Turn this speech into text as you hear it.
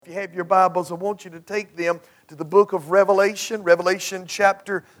If you have your Bibles, I want you to take them to the book of Revelation, Revelation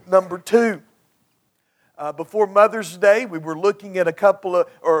chapter number 2. Before Mother's Day, we were looking at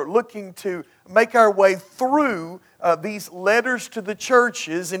looking to make our way through these letters to the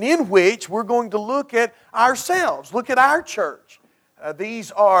churches, and in which we're going to look at ourselves, look at our church. These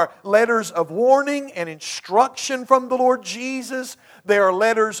are letters of warning and instruction from the Lord Jesus. They are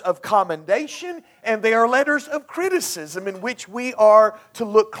letters of commendation, and they are letters of criticism in which we are to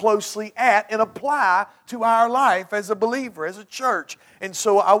look closely at and apply to our life as a believer, as a church. And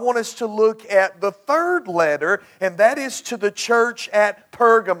so I want us to look at the third letter, and that is to the church at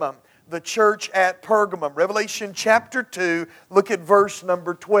Pergamum. The church at Pergamum. Revelation chapter 2, look at verse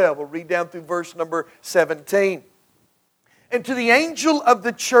number 12. We'll read down through verse number 17. And to the angel of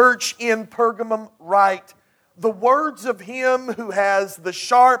the church in Pergamum write, the words of him who has the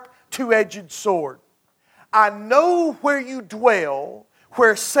sharp two-edged sword. I know where you dwell,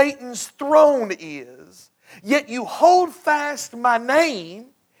 where Satan's throne is, yet you hold fast my name,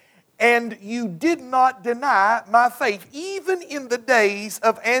 and you did not deny my faith, even in the days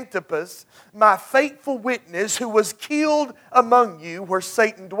of Antipas, my faithful witness, who was killed among you where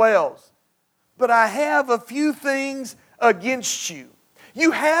Satan dwells. But I have a few things against you.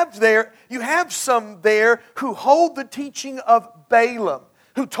 You have some there who hold the teaching of Balaam,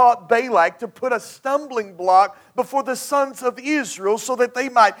 who taught Balak to put a stumbling block before the sons of Israel so that they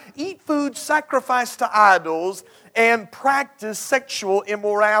might eat food sacrificed to idols and practice sexual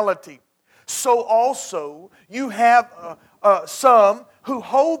immorality. So also you have some who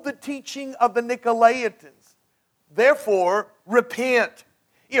hold the teaching of the Nicolaitans. Therefore, repent.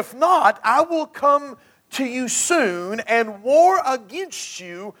 If not, I will come to you soon and war against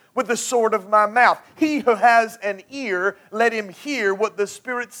you with the sword of my mouth. He who has an ear, let him hear what the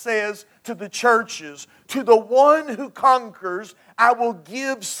Spirit says to the churches. To the one who conquers, I will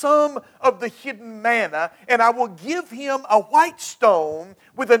give some of the hidden manna, and I will give him a white stone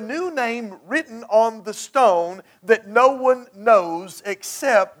with a new name written on the stone that no one knows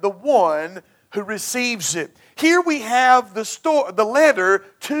except the one who receives it. Here we have the letter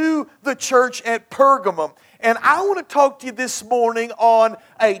to the church at Pergamum. And I want to talk to you this morning on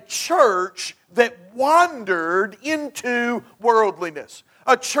a church that wandered into worldliness.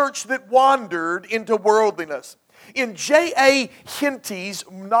 A church that wandered into worldliness. In J.A. Henty's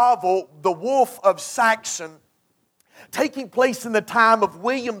novel, The Wolf of Saxon, taking place in the time of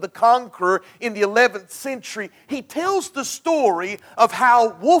William the Conqueror in the 11th century, he tells the story of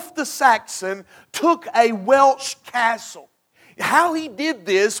how Wolf the Saxon took a Welsh castle. How he did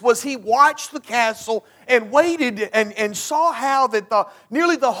this was he watched the castle and waited and saw how that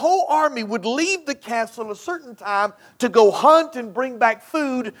nearly the whole army would leave the castle at a certain time to go hunt and bring back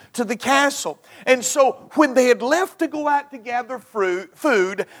food to the castle. And so when they had left to go out to gather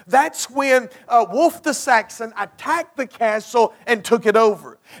food, that's when Wolf the Saxon attacked the castle and took it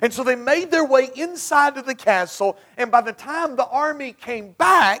over. And so they made their way inside of the castle, and by the time the army came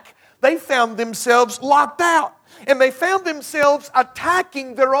back, they found themselves locked out. And they found themselves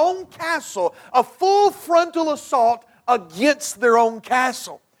attacking their own castle, a full frontal assault against their own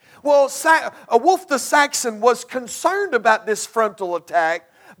castle. Well, Wolf the Saxon was concerned about this frontal attack,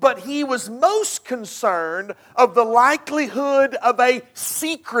 but he was most concerned of the likelihood of a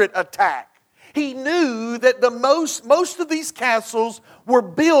secret attack. He knew that most of these castles were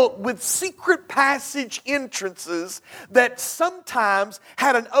built with secret passage entrances that sometimes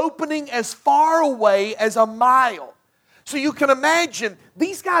had an opening as far away as a mile. So you can imagine,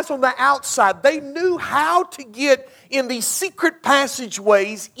 these guys on the outside, they knew how to get in these secret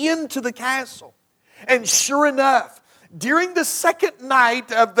passageways into the castle. And sure enough, during the second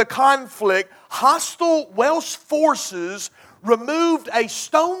night of the conflict, hostile Welsh forces removed a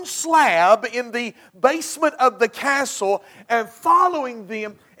stone slab in the basement of the castle and following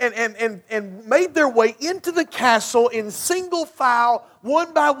them and made their way into the castle in single file,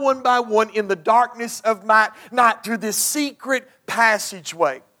 one by one, in the darkness of night through this secret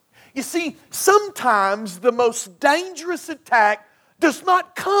passageway. You see, sometimes the most dangerous attack does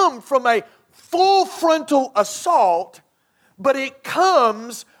not come from a full frontal assault, but it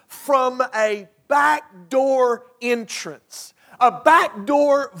comes from a backdoor entrance, a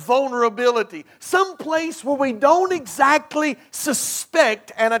backdoor vulnerability, some place where we don't exactly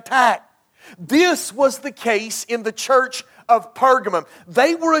suspect an attack. This was the case in the church of Pergamum.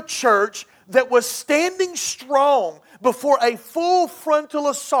 They were a church that was standing strong before a full frontal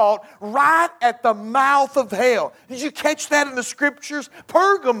assault right at the mouth of hell. Did you catch that in the scriptures?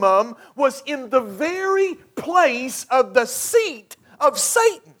 Pergamum was in the very place of the seat of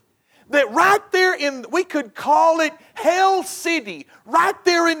Satan. that right there we could call it Hell City, right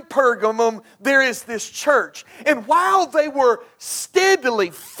there in Pergamum, there is this church. And while they were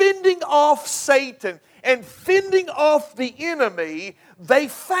steadily fending off Satan and fending off the enemy, they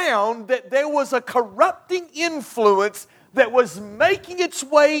found that there was a corrupting influence that was making its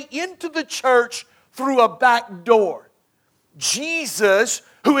way into the church through a back door. Jesus,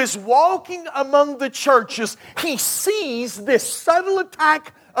 who is walking among the churches, he sees this subtle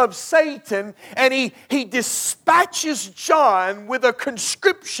attack of Satan, and he dispatches John with a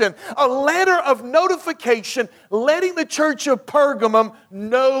conscription, a letter of notification, letting the church of Pergamum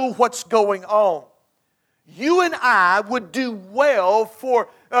know what's going on. You and I would do well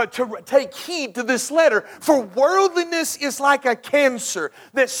to take heed to this letter, for worldliness is like a cancer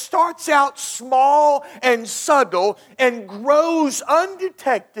that starts out small and subtle and grows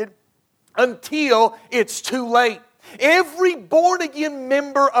undetected until it's too late. Every born-again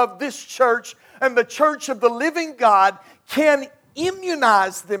member of this church and the church of the living God can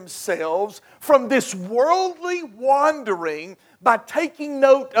immunize themselves from this worldly wandering by taking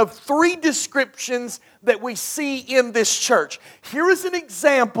note of 3 descriptions that we see in this church. Here is an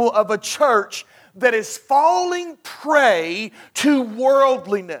example of a church that is falling prey to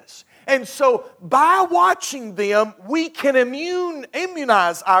worldliness. And so by watching them, we can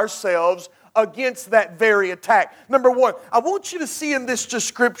immunize ourselves against that very attack. Number 1, I want you to see in this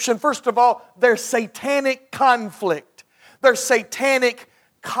description, first of all, their satanic conflict. Their satanic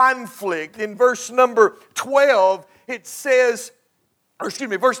conflict. In verse number 12, it says,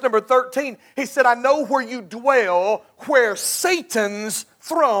 verse number 13, he said, I know where you dwell, where Satan's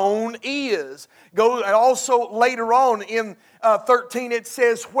throne is. And also later on in 13, it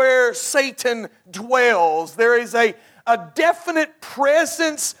says, where Satan dwells. There is a definite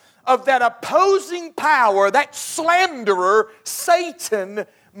presence of that opposing power, that slanderer, Satan,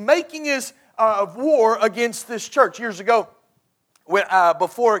 making his war against this church. Years ago,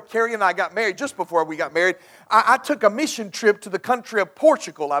 before Carrie and I got married, just before we got married, I took a mission trip to the country of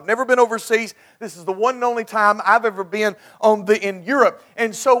Portugal. I've never been overseas. This is the one and only time I've ever been in Europe.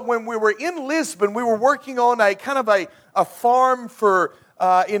 And so when we were in Lisbon, we were working on a kind of a farm for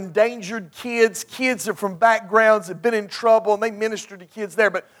endangered kids that are from backgrounds that have been in trouble, and they minister to kids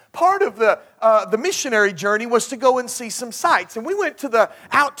there. But part of the missionary journey was to go and see some sights. And we went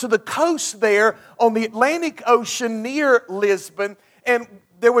out to the coast there on the Atlantic Ocean near Lisbon, and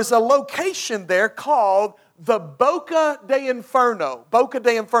there was a location there called the Boca de Inferno. Boca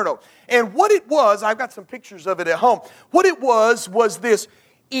de Inferno. And what it was, I've got some pictures of it at home. What it was this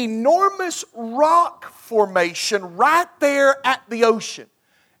enormous rock formation right there at the ocean.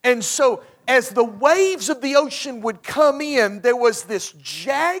 And so as the waves of the ocean would come in, there was this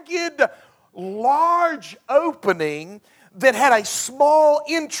jagged, large opening that had a small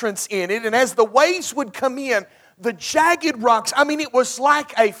entrance in it. And as the waves would come in, the jagged rocks, it was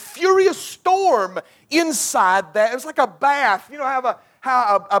like a furious storm inside that. It was like a bath. You know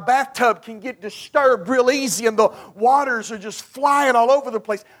how a bathtub can get disturbed real easy and the waters are just flying all over the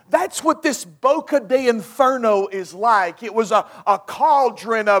place. That's what this Boca de Inferno is like. It was a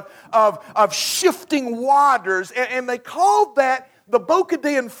cauldron of shifting waters. And they called that the Boca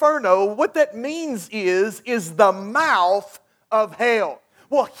de Inferno. What that means is the mouth of hell.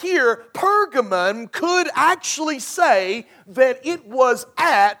 Well, here, Pergamum could actually say that it was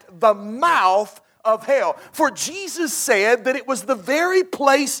at the mouth of hell. For Jesus said that it was the very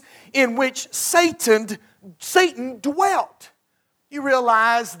place in which Satan dwelt. You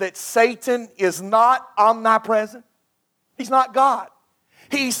realize that Satan is not omnipresent. He's not God.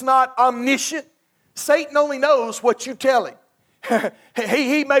 He's not omniscient. Satan only knows what you tell him.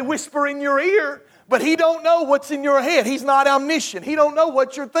 He may whisper in your ear, but he don't know what's in your head. He's not omniscient. He don't know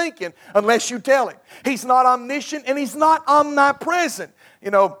what you're thinking unless you tell him. He's not omniscient and he's not omnipresent.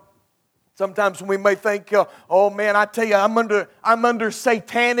 Sometimes we may think, oh man, I tell you, I'm under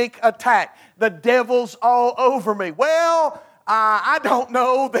satanic attack. The devil's all over me. Well, I don't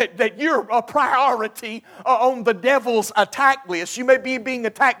know that you're a priority on the devil's attack list. You may be being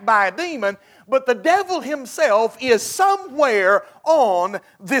attacked by a demon, but the devil himself is somewhere on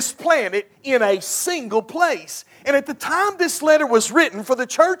this planet in a single place. And at the time this letter was written for the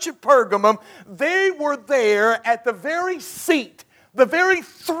church at Pergamum, they were there at the very seat, the very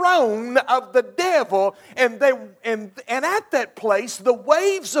throne of the devil, and at that place the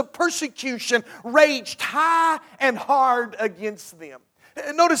waves of persecution raged high and hard against them.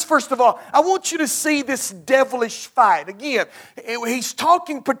 Notice, first of all, I want you to see this devilish fight. Again, he's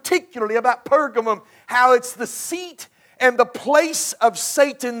talking particularly about Pergamum, how it's the seat and the place of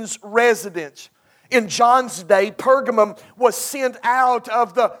Satan's residence. In John's day, Pergamum was sent out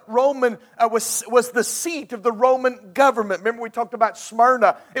of the Roman, was the seat of the Roman government. Remember we talked about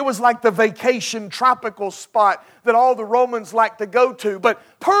Smyrna? It was like the vacation tropical spot that all the Romans liked to go to. But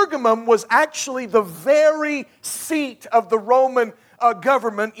Pergamum was actually the very seat of the Roman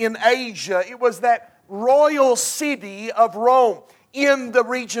government in Asia. It was that royal city of Rome in the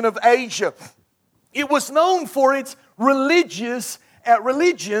region of Asia. It was known for its religions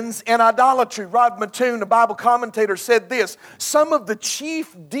and idolatry. Rod Mattoon, a Bible commentator, said this: some of the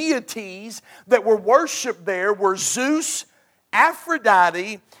chief deities that were worshipped there were Zeus,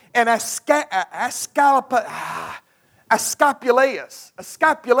 Aphrodite, and Asclepius. Asclepius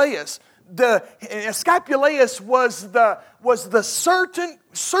was the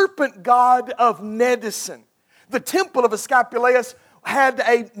serpent god of medicine. The temple of Asclepius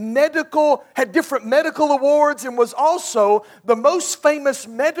had different medical awards and was also the most famous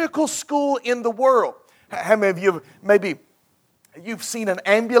medical school in the world. How many of you you've seen an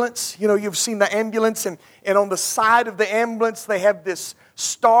ambulance? You know, you've seen the ambulance and on the side of the ambulance they have this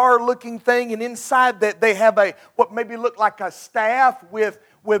star-looking thing, and inside that they have what maybe look like a staff with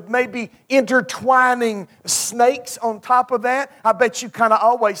maybe intertwining snakes on top of that. I bet you kind of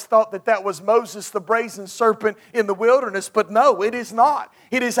always thought that was Moses, the brazen serpent in the wilderness, but no, it is not.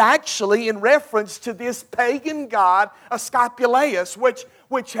 It is actually in reference to this pagan god, Asclepius,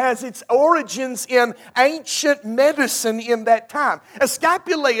 which has its origins in ancient medicine in that time.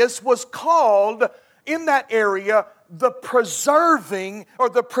 Asclepius was called in that area the preserving or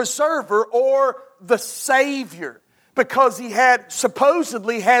the preserver or the savior, because he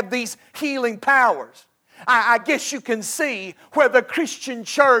supposedly had these healing powers. I guess you can see where the Christian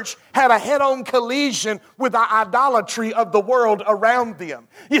church had a head-on collision with the idolatry of the world around them.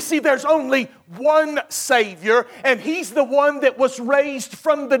 You see, there's only one Savior, and He's the one that was raised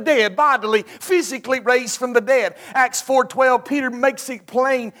from the dead, bodily, physically raised from the dead. Acts 4:12, Peter makes it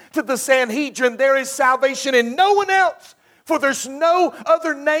plain to the Sanhedrin, there is salvation in no one else. For there's no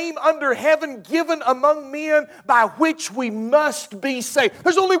other name under heaven given among men by which we must be saved.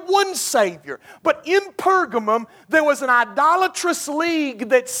 There's only one Savior. But in Pergamum, there was an idolatrous league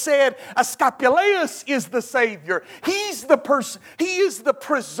that said Asclepius is the Savior. He's the person. He is the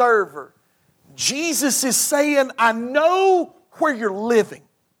preserver. Jesus is saying, I know where you're living.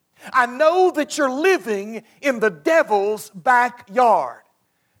 I know that you're living in the devil's backyard.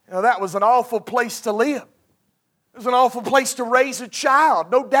 Now, that was an awful place to live. It was an awful place to raise a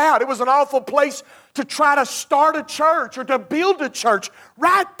child, no doubt. It was an awful place to try to start a church or to build a church.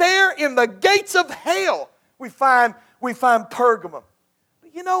 Right there in the gates of hell, we find Pergamum.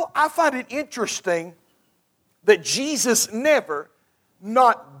 But you know, I find it interesting that Jesus never,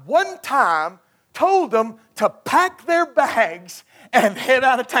 not one time, told them to pack their bags and head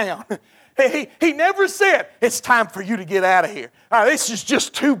out of town. He never said, it's time for you to get out of here. This is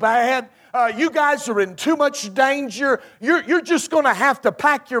just too bad. You guys are in too much danger. You're just going to have to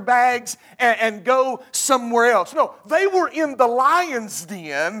pack your bags and go somewhere else. No, they were in the lion's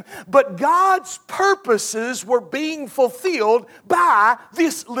den, but God's purposes were being fulfilled by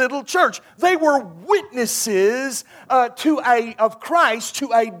this little church. They were witnesses of Christ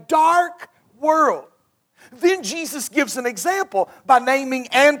to a dark world. Then Jesus gives an example by naming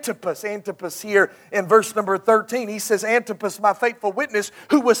Antipas. Antipas here in verse number 13. He says, Antipas, my faithful witness,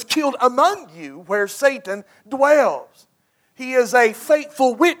 who was killed among you where Satan dwells. He is a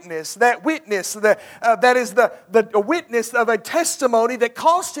faithful witness. That witness, that is the witness of a testimony that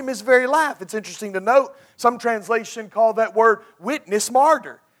cost him his very life. It's interesting to note, some translation call that word witness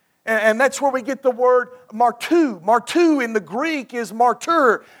martyr. And that's where we get the word martu. Martu in the Greek is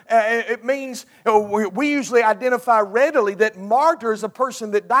martyr. It means, we usually identify readily that martyr is a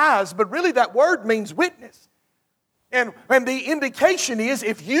person that dies, but really that word means witness. And the indication is,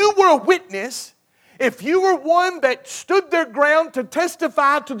 if you were a witness, if you were one that stood their ground to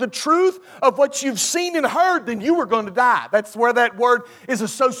testify to the truth of what you've seen and heard, then you were going to die. That's where that word is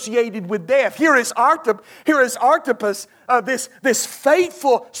associated with death. Here is Archippus, this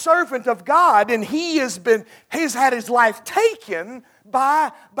faithful servant of God, and he's had his life taken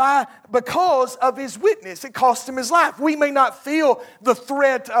because of his witness. It cost him his life. We may not feel the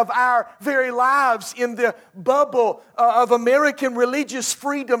threat of our very lives in the bubble of American religious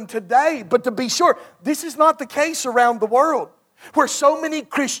freedom today, but to be sure, this is not the case around the world. where so many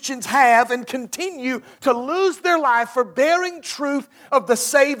Christians have and continue to lose their life for bearing truth of the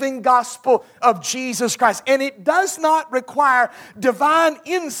saving gospel of Jesus Christ. And it does not require divine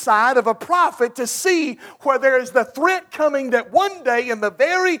insight of a prophet to see where there is the threat coming that one day in the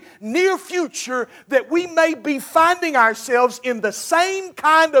very near future that we may be finding ourselves in the same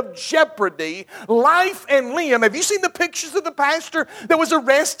kind of jeopardy, life and limb. Have you seen the pictures of the pastor that was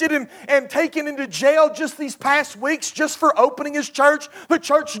arrested and taken into jail just these past weeks just for opening his church? The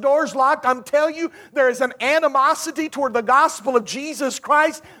church doors locked. I'm telling you, there is an animosity toward the gospel of Jesus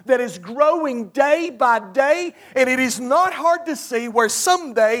Christ that is growing day by day, and it is not hard to see where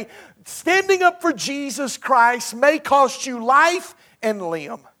someday standing up for Jesus Christ may cost you life and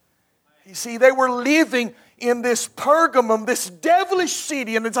limb. You see, they were living in this Pergamum, this devilish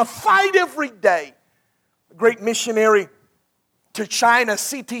city, and it's a fight every day. A great missionary to China,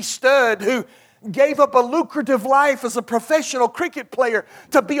 C.T. Studd, who gave up a lucrative life as a professional cricket player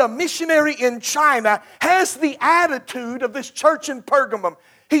to be a missionary in China, has the attitude of this church in Pergamum.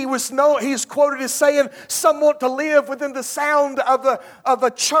 He is quoted as saying, "Some want to live within the sound of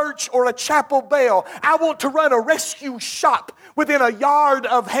a church or a chapel bell. I want to run a rescue shop within a yard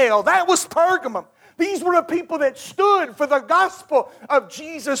of hell." That was Pergamum. These were the people that stood for the gospel of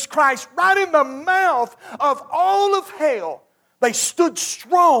Jesus Christ right in the mouth of all of hell. They stood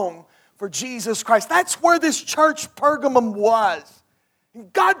strong for Jesus Christ. That's where this church Pergamum was.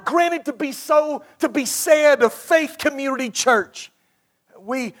 God granted to be said of Faith Community Church.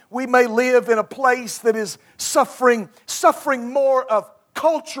 We may live in a place that is suffering more of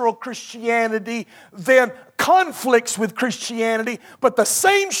cultural Christianity than conflicts with Christianity, but the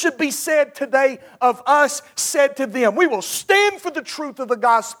same should be said today of us, said to them. We will stand for the truth of the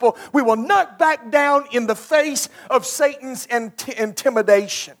gospel. We will not back down in the face of Satan's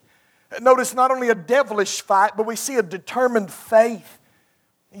intimidation. Notice not only a devilish fight, but we see a determined faith.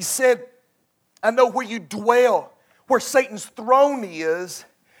 He said, "I know where you dwell, where Satan's throne is,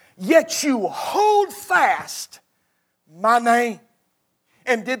 yet you hold fast my name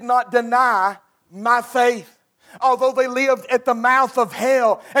and did not deny my faith." Although they lived at the mouth of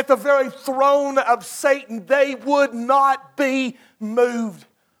hell, at the very throne of Satan, they would not be moved.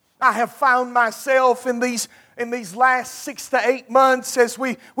 I have found myself in these last 6 to 8 months as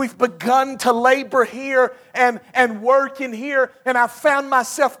we've begun to labor here and work in here, and I found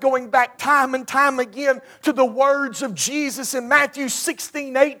myself going back time and time again to the words of Jesus in Matthew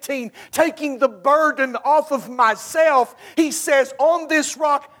 16:18, taking the burden off of myself. He says, "On this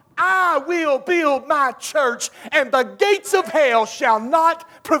rock I will build my church, and the gates of hell shall not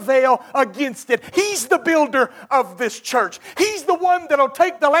prevail against it." He's the builder of this church. He's the one that'll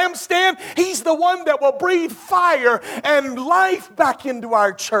take the lampstand. He's the one that will breathe fire and life back into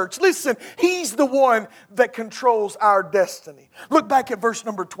our church. Listen, He's the one that controls our destiny. Look back at verse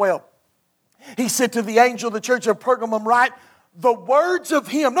number 12. He said to the angel of the church of Pergamum, write the words of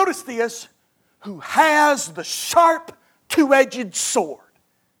Him, notice this, who has the sharp two-edged sword.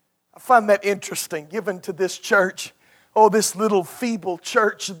 I find that interesting, given to this church. Oh, this little feeble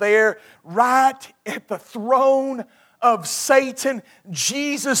church there, right at the throne of Satan.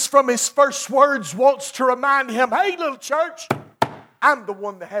 Jesus, from His first words, wants to remind him, "Hey, little church, I'm the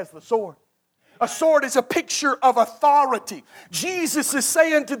one that has the sword." A sword is a picture of authority. Jesus is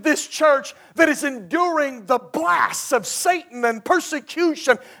saying to this church that is enduring the blasts of Satan and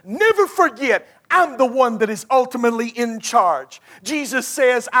persecution, never forget, I'm the one that is ultimately in charge. Jesus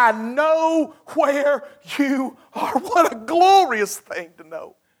says, "I know where you are." What a glorious thing to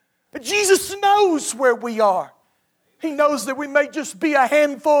know. Jesus knows where we are. He knows that we may just be a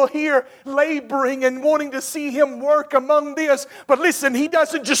handful here laboring and wanting to see Him work among this. But listen, He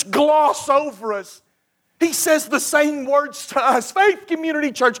doesn't just gloss over us. He says the same words to us. Faith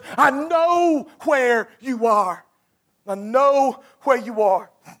Community Church, I know where you are. I know where you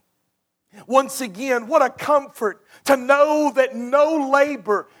are. Once again, what a comfort to know that no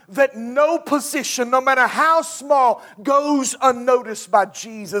labor, that no position, no matter how small, goes unnoticed by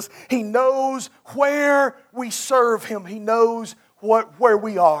Jesus. He knows where we serve Him. He knows where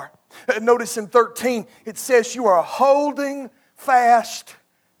we are. Notice in 13, it says, "You are holding fast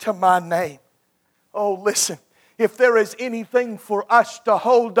to my name." Oh, listen. If there is anything for us to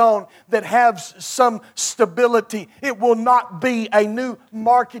hold on that has some stability, it will not be a new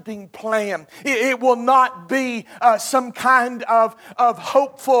marketing plan. It will not be some kind of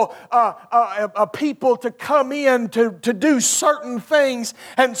hopeful people to come in to do certain things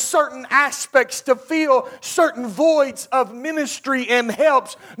and certain aspects to fill certain voids of ministry and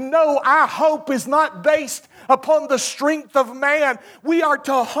helps. No, our hope is not based upon the strength of man. We are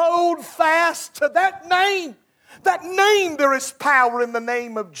to hold fast to that name. That name, there is power in the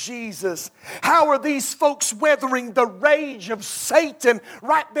name of Jesus. How are these folks weathering the rage of Satan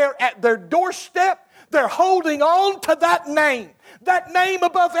right there at their doorstep? They're holding on to that name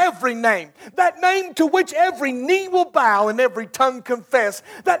above every name, that name to which every knee will bow and every tongue confess,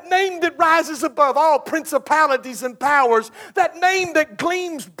 that name that rises above all principalities and powers, that name that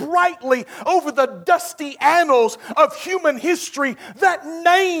gleams brightly over the dusty annals of human history, that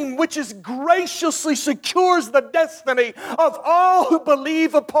name which is graciously secures the destiny of all who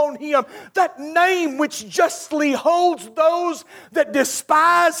believe upon Him, that name which justly holds those that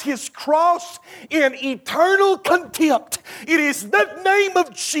despise His cross in eternal contempt. It is that name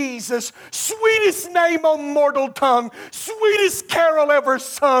of Jesus, sweetest name on mortal tongue, sweetest carol ever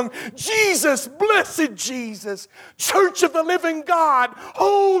sung. Jesus, blessed Jesus, Church of the living God,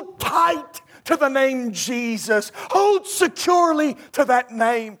 hold tight to the name Jesus. Hold securely to that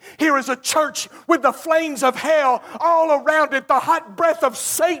name. Here is a church with the flames of hell all around it, the hot breath of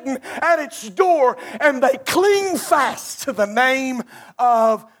Satan at its door, and they cling fast to the name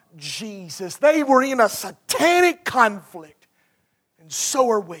of Jesus. They were in a satanic conflict, and so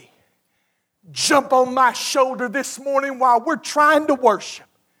are we. Jump on my shoulder this morning while we're trying to worship.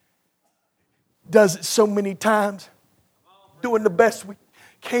 Does it so many times, doing the best we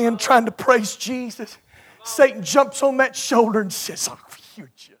can, trying to praise Jesus. Satan jumps on that shoulder and says, "Oh,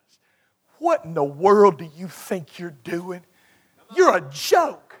 what in the world do you think you're doing? You're a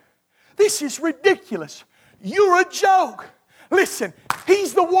joke. This is ridiculous. You're a joke." Listen,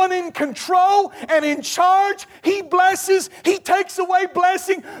 He's the one in control and in charge. He blesses. He takes away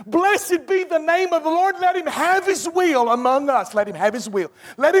blessing. Blessed be the name of the Lord. Let Him have His will among us. Let Him have His will.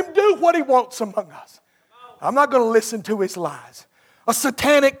 Let Him do what He wants among us. I'm not going to listen to His lies. A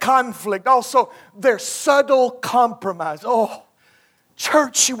satanic conflict. Also, their subtle compromise. Oh,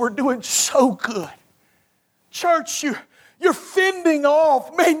 church, you were doing so good. Church, you're fending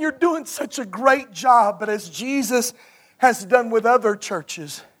off. Man, you're doing such a great job. But as Jesus has done with other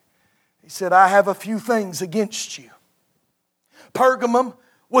churches, He said, "I have a few things against you." Pergamum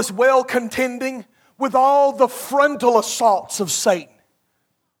was well contending with all the frontal assaults of Satan.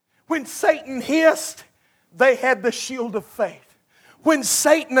 When Satan hissed, they had the shield of faith. When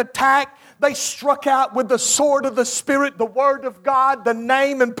Satan attacked, they struck out with the sword of the Spirit, the Word of God, the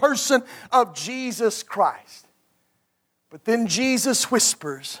name and person of Jesus Christ. But then Jesus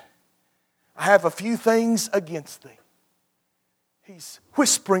whispers, "I have a few things against thee." He's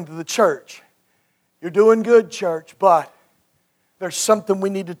whispering to the church, "You're doing good, church, but there's something we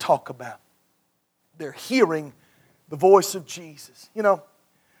need to talk about." They're hearing the voice of Jesus. You know,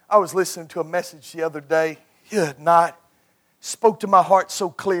 I was listening to a message the other day. Good night. Spoke to my heart so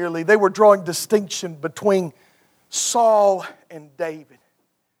clearly. They were drawing distinction between Saul and David.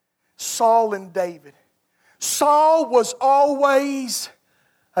 Saul and David. Saul was always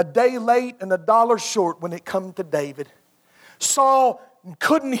a day late and a dollar short when it come to David. Saul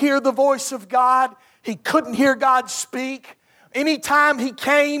couldn't hear the voice of God. He couldn't hear God speak. Anytime he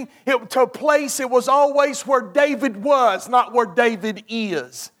came to a place, it was always where David was, not where David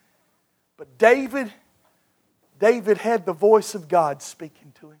is. But David had the voice of God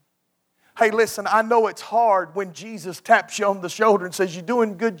speaking to him. Hey, listen, I know it's hard when Jesus taps you on the shoulder and says, "You're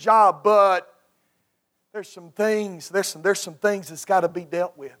doing a good job, but there's some things that's got to be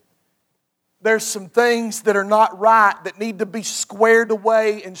dealt with. There's some things that are not right that need to be squared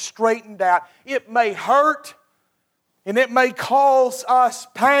away and straightened out." It may hurt and it may cause us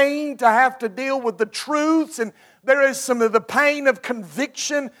pain to have to deal with the truths, and there is some of the pain of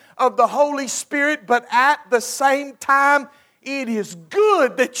conviction of the Holy Spirit, but at the same time, it is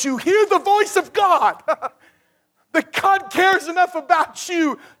good that you hear the voice of God. That God cares enough about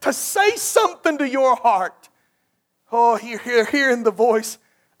you to say something to your heart. Oh, you're hearing the voice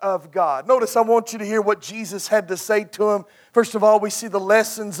of God. Notice, I want you to hear what Jesus had to say to him. First of all, we see the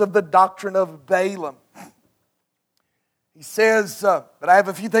lessons of the doctrine of Balaam. He says, "But I have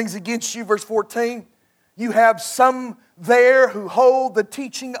a few things against you," verse 14. "You have some there who hold the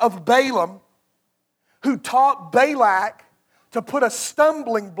teaching of Balaam, who taught Balak to put a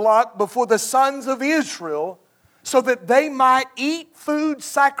stumbling block before the sons of Israel, so that they might eat food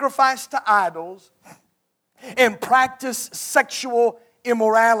sacrificed to idols and practice sexual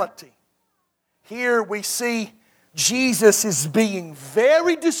immorality." Here we see Jesus is being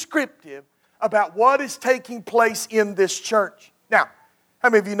very descriptive about what is taking place in this church. Now, how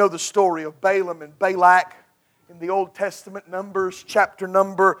many of you know the story of Balaam and Balak in the Old Testament? Numbers chapter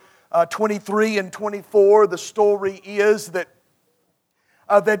number 23 and 24. The story is that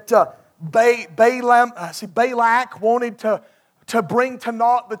Balak wanted to to bring to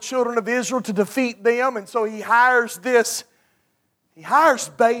naught the children of Israel, to defeat them. And so he hires Balaam.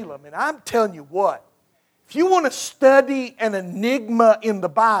 And I'm telling you what, if you want to study an enigma in the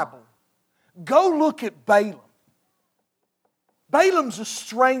Bible, go look at Balaam. Balaam's a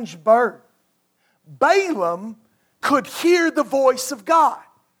strange bird. Balaam could hear the voice of God,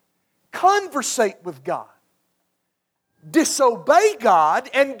 conversate with God, disobey God,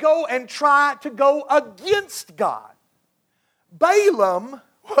 and go and try to go against God. Balaam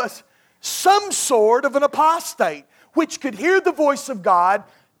was some sort of an apostate, which could hear the voice of God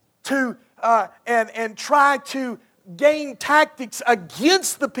and try to gain tactics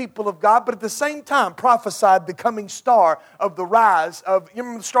against the people of God, but at the same time prophesied the coming star of the rise of, you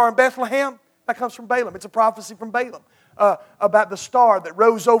remember the star in Bethlehem? That comes from Balaam. It's a prophecy from Balaam about the star that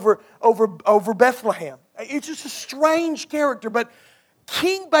rose over Bethlehem. It's just a strange character, but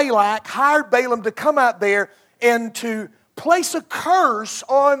King Balak hired Balaam to come out there and to place a curse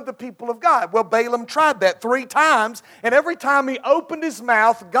on the people of God. Well, Balaam tried that 3 times, and every time he opened his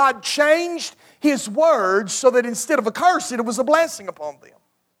mouth, God changed his words so that instead of a curse, it was a blessing upon them.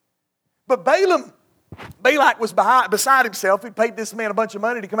 But Balak was beside himself. He paid this man a bunch of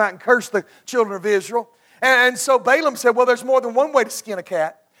money to come out and curse the children of Israel. And so Balaam said, well, there's more than one way to skin a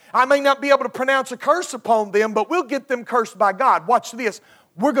cat. I may not be able to pronounce a curse upon them, but we'll get them cursed by God. Watch this.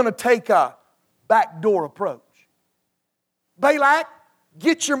 We're going to take a backdoor approach. Balak,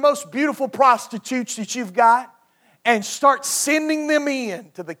 get your most beautiful prostitutes that you've got and start sending them in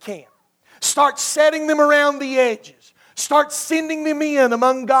to the camp. Start setting them around the edges. Start sending them in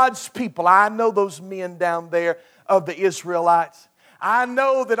among God's people. I know those men down there of the Israelites. I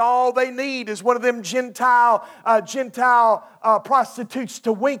know that all they need is one of them Gentile prostitutes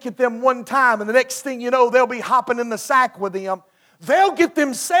to wink at them one time, and the next thing you know, they'll be hopping in the sack with them. They'll get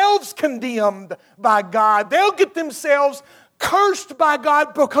themselves condemned by God. They'll get themselves cursed by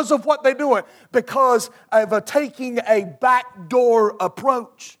God because of what they're doing, because of taking a backdoor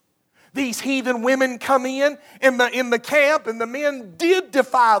approach. These heathen women come in the camp, and the men did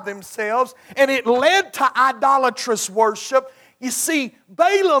defile themselves, and it led to idolatrous worship. You see,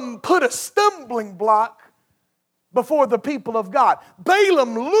 Balaam put a stumbling block before the people of God.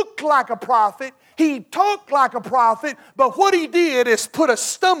 Balaam looked like a prophet. He talked like a prophet, but what he did is put a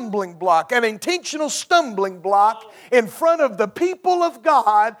stumbling block, an intentional stumbling block in front of the people of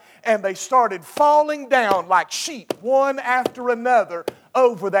God, and they started falling down like sheep, one after another,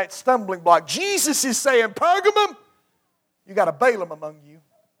 over that stumbling block. Jesus is saying, Pergamum, you got a Balaam among you.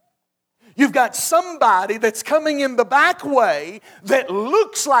 You've got somebody that's coming in the back way that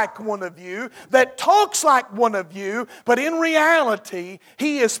looks like one of you, that talks like one of you, but in reality,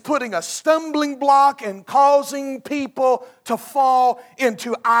 he is putting a stumbling block and causing people to fall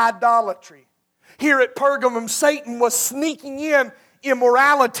into idolatry. Here at Pergamum, Satan was sneaking in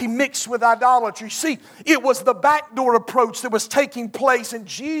immorality mixed with idolatry. See, it was the backdoor approach that was taking place, and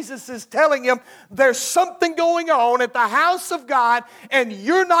Jesus is telling him there's something going on at the house of God, and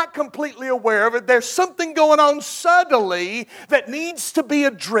you're not completely aware of it. There's something going on subtly that needs to be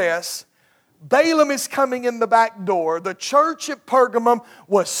addressed. Balaam is coming in the back door. The church at Pergamum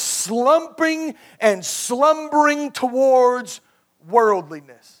was slumping and slumbering towards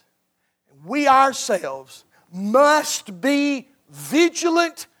worldliness. We ourselves must be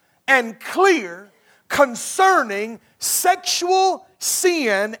vigilant and clear concerning sexual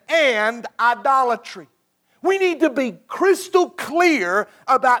sin and idolatry. We need to be crystal clear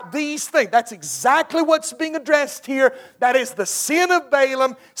about these things. That's exactly what's being addressed here. That is the sin of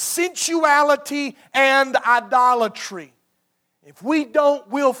Balaam, sensuality, and idolatry. If we don't,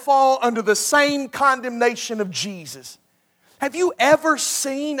 we'll fall under the same condemnation of Jesus. Have you ever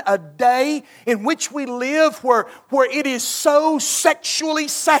seen a day in which we live where it is so sexually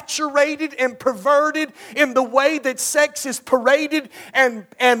saturated and perverted in the way that sex is paraded and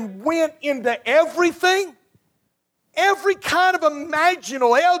went into everything? Every kind of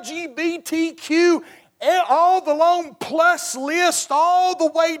imaginable LGBTQ, all the long plus list, all the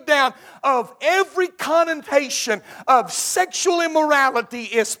way down of every connotation of sexual immorality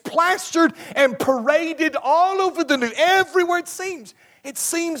is plastered and paraded all over the news. Everywhere it seems. It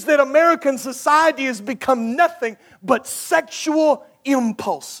seems that American society has become nothing but sexual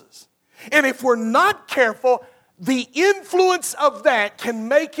impulses. And if we're not careful, the influence of that can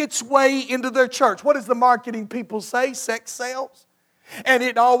make its way into their church. What does the marketing people say? Sex sells. And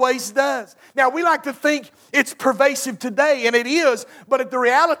it always does. Now, we like to think it's pervasive today, and it is, but in the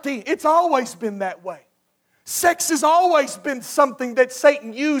reality, it's always been that way. Sex has always been something that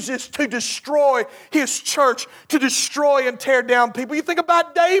Satan uses to destroy his church, to destroy and tear down people. You think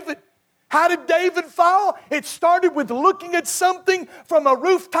about David. How did David fall? It started with looking at something from a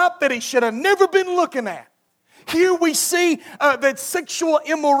rooftop that he should have never been looking at. Here we see that sexual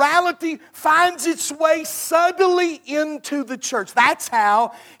immorality finds its way subtly into the church. That's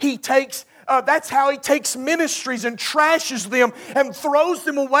how he takes ministries and trashes them and throws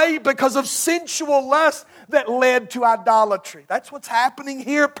them away because of sensual lust that led to idolatry. That's what's happening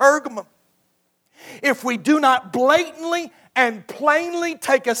here at Pergamum. If we do not blatantly and plainly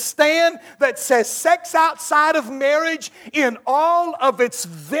take a stand that says sex outside of marriage in all of its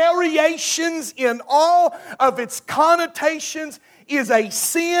variations, in all of its connotations, is a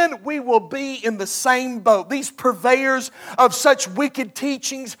sin, we will be in the same boat. These purveyors of such wicked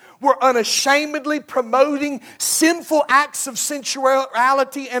teachings were unashamedly promoting sinful acts of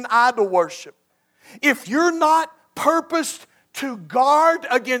sensuality and idol worship. If you're not purposed to guard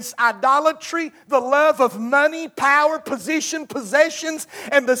against idolatry, the love of money, power, position, possessions,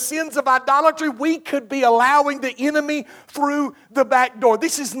 and the sins of idolatry, we could be allowing the enemy through the back door.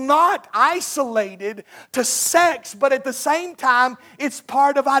 This is not isolated to sex, but at the same time, it's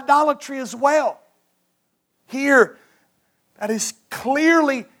part of idolatry as well. Here, that is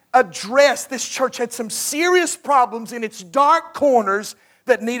clearly addressed. This church had some serious problems in its dark corners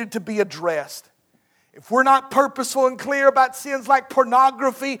that needed to be addressed. If we're not purposeful and clear about sins like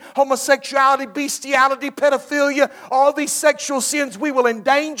pornography, homosexuality, bestiality, pedophilia, all these sexual sins, we will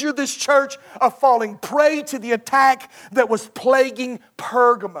endanger this church of falling prey to the attack that was plaguing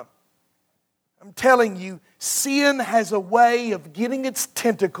Pergamum. I'm telling you, sin has a way of getting its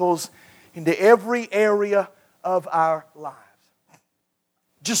tentacles into every area of our lives.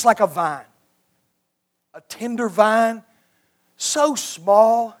 Just like a vine. A tender vine, so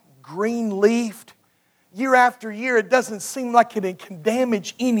small, green-leafed. Year after year, it doesn't seem like it can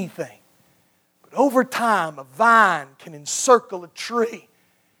damage anything. But over time, a vine can encircle a tree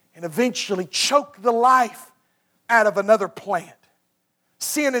and eventually choke the life out of another plant.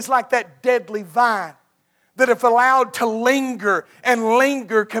 Sin is like that deadly vine that, if allowed to linger and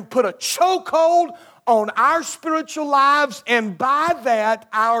linger, can put a chokehold on our spiritual lives and by that,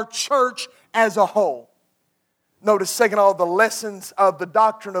 our church as a whole. Notice, second of all, the lessons of the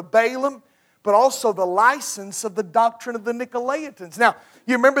doctrine of Balaam, but also the license of the doctrine of the Nicolaitans. Now,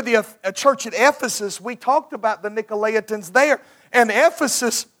 you remember the church at Ephesus, we talked about the Nicolaitans there. And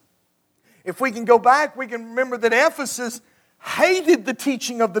Ephesus, if we can go back, we can remember that Ephesus hated the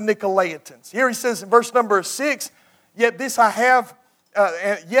teaching of the Nicolaitans. Here he says in verse number 6, yet this you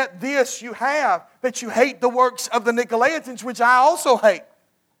have, that you hate the works of the Nicolaitans, which I also hate.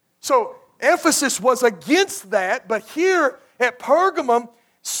 So Ephesus was against that, but here at Pergamum,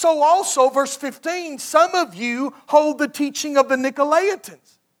 so also, verse 15, some of you hold the teaching of the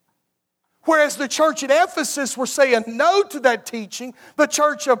Nicolaitans. Whereas the church at Ephesus were saying no to that teaching, the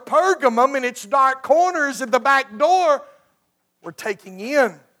church of Pergamum in its dark corners at the back door were taking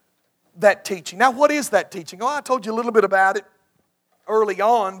in that teaching. Now, what is that teaching? Oh, I told you a little bit about it early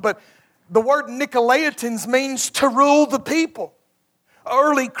on, but the word Nicolaitans means to rule the people.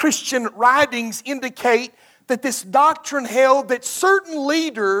 Early Christian writings indicate that this doctrine held that certain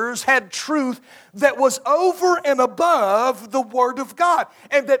leaders had truth that was over and above the Word of God.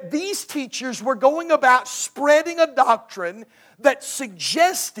 And that these teachers were going about spreading a doctrine that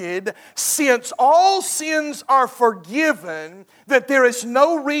suggested, since all sins are forgiven, that there is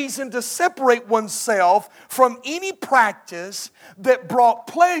no reason to separate oneself from any practice that brought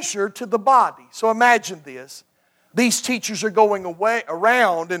pleasure to the body. So imagine this. These teachers are going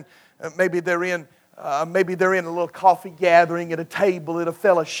around, and maybe they're in a little coffee gathering at a table at a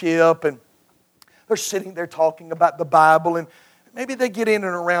fellowship, and they're sitting there talking about the Bible, and maybe they get in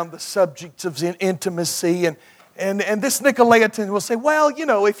and around the subjects of intimacy, and this Nicolaitan will say, well,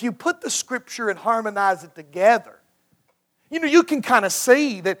 if you put the Scripture and harmonize it together, you can kind of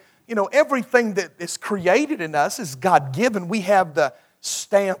see that, everything that is created in us is God-given. We have the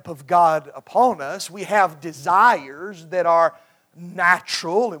stamp of God upon us. We have desires that are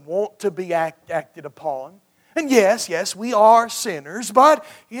natural and want to be acted upon. And yes, we are sinners, but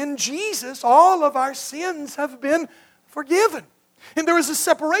in Jesus, all of our sins have been forgiven. And there is a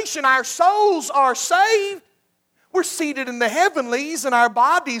separation. Our souls are saved. We're seated in the heavenlies, and our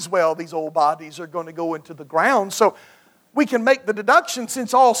bodies, well, these old bodies are going to go into the ground. So we can make the deduction,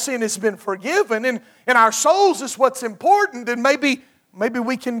 since all sin has been forgiven, and our souls is what's important, and maybe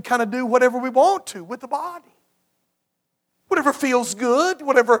we can kind of do whatever we want to with the body. Whatever feels good,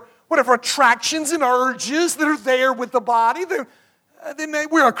 whatever attractions and urges that are there with the body, then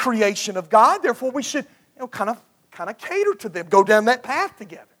we're a creation of God. Therefore, we should kind of cater to them, go down that path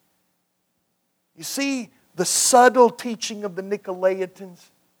together. You see the subtle teaching of the Nicolaitans?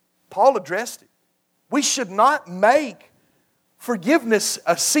 Paul addressed it. We should not make forgiveness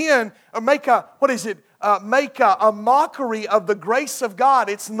a sin or make a mockery of the grace of God.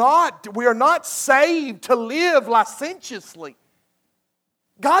 We are not saved to live licentiously.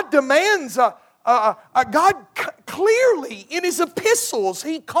 God demands, God clearly in His epistles,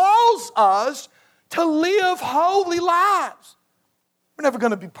 He calls us to live holy lives. We're never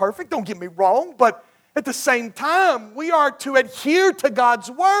going to be perfect, don't get me wrong, but at the same time, we are to adhere to God's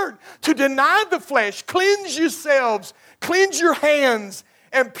Word, to deny the flesh, cleanse yourselves, cleanse your hands,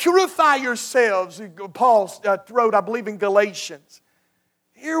 and purify yourselves. Paul wrote, I believe, in Galatians.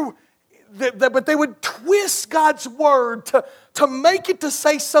 But they would twist God's Word to make it to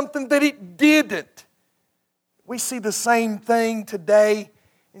say something that it didn't. We see the same thing today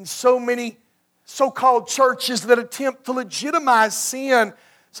in so many so-called churches that attempt to legitimize sin,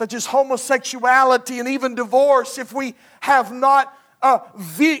 such as homosexuality and even divorce, if we have not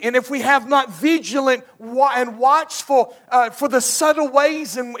vigilant and watchful for the subtle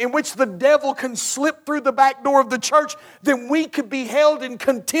ways in which the devil can slip through the back door of the church, then we could be held in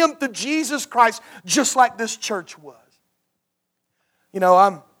contempt of Jesus Christ, just like this church was.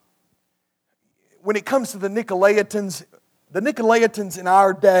 When it comes to the Nicolaitans in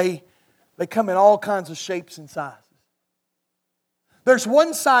our day, they come in all kinds of shapes and sizes. There's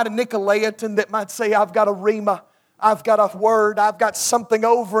one side of Nicolaitan that might say, I've got a rhema, I've got a word, I've got something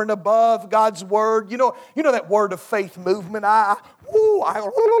over and above God's word. You know that word of faith movement. I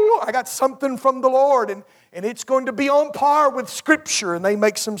got something from the Lord, and it's going to be on par with Scripture, and they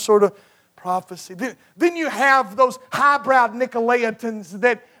make some sort of prophecy. Then you have those highbrow Nicolaitans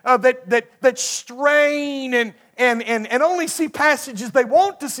that strain and only see passages they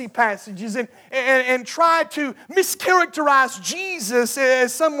want to see passages and try to mischaracterize Jesus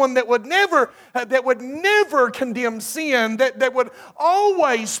as someone that would never condemn sin, that would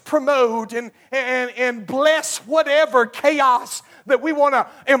always promote and bless whatever chaos that we want to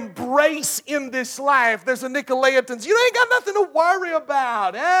embrace in this life. There's a Nicolaitans, you ain't got nothing to worry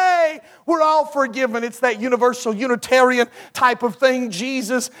about. Hey, we're all forgiven. It's that universal Unitarian type of thing.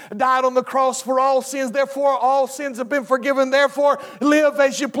 Jesus died on the cross for all sins, therefore all sins have been forgiven, therefore live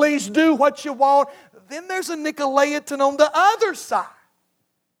as you please, do what you want. Then there's a Nicolaitan on the other side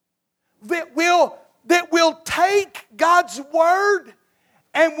that will take God's word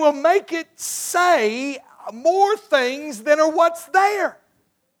and will make it say more things than are what's there.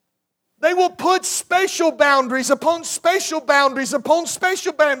 They will put special boundaries upon special boundaries upon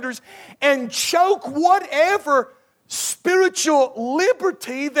special boundaries and choke whatever spiritual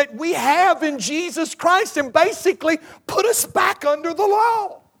liberty that we have in Jesus Christ and basically put us back under the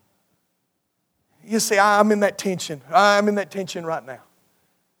law. You see, I'm in that tension. I'm in that tension right now.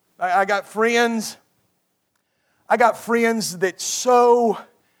 I got friends that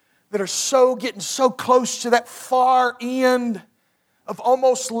are getting so close to that far end of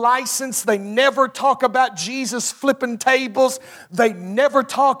almost license. They never talk about Jesus flipping tables. They never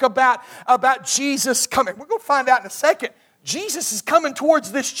talk about Jesus coming. We're going to find out in a second. Jesus is coming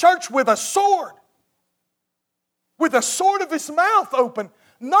towards this church with a sword of His mouth open,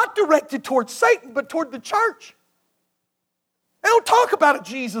 not directed towards Satan, but toward the church. They don't talk about a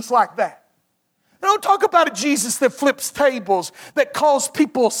Jesus like that. They don't talk about a Jesus that flips tables, that calls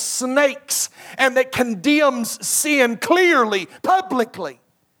people snakes, and that condemns sin clearly, publicly.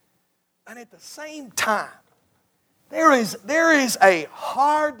 And at the same time, there is a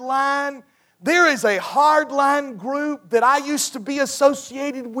hardline group that I used to be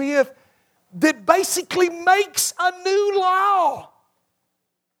associated with that basically makes a new law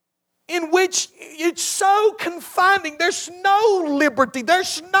in which it's so confining. There's no liberty.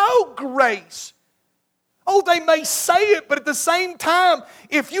 There's no grace. Oh, they may say it, but at the same time,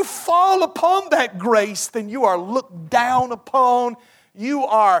 if you fall upon that grace, then you are looked down upon. You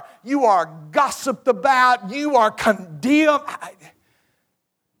are gossiped about. You are condemned.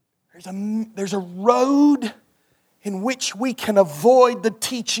 There's a road in which we can avoid the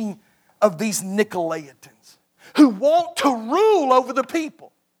teaching of these Nicolaitans who want to rule over the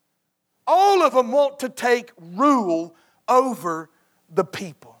people. All of them want to take rule over the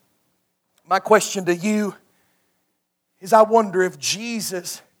people. My question to you is, I wonder if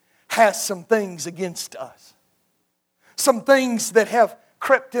Jesus has some things against us. Some things that have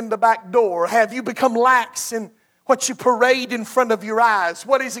crept in the back door. Have you become lax in what you parade in front of your eyes?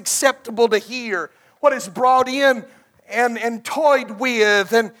 What is acceptable to hear? What is brought in and toyed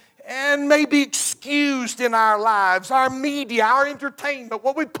with and maybe excused in our lives, our media, our entertainment,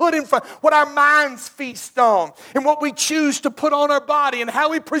 what we put in front, what our minds feast on, and what we choose to put on our body, and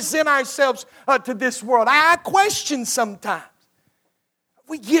how we present ourselves to this world. I question sometimes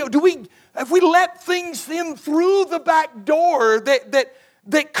Have we let things in through the back door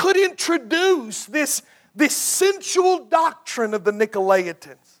that could introduce this sensual doctrine of the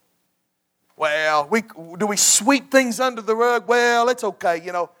Nicolaitans? Well, do we sweep things under the rug? Well, it's okay,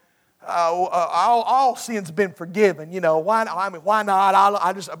 all sin's been forgiven. Why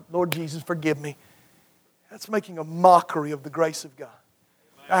not? Lord Jesus, forgive me. That's making a mockery of the grace of God.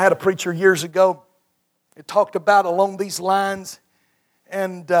 I had a preacher years ago that talked about along these lines.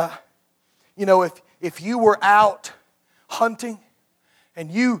 And, if you were out hunting and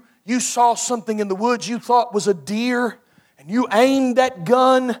you saw something in the woods you thought was a deer, and you aimed that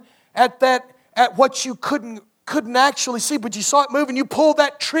gun at what you couldn't actually see, but you saw it move, and you pulled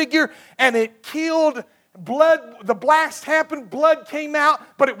that trigger and it killed. The blast happened, blood came out,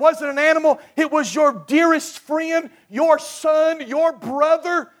 but it wasn't an animal. It was your dearest friend, your son, your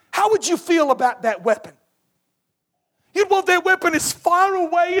brother. How would you feel about that weapon? You'd want that weapon as far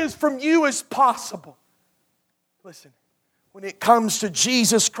away from you as possible. Listen, when it comes to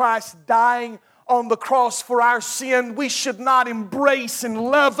Jesus Christ dying on the cross for our sin, we should not embrace and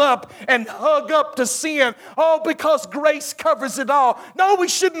love up and hug up to sin. Because grace covers it all. No, we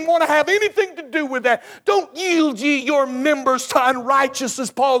shouldn't want to have anything to do with that. Don't yield ye your members to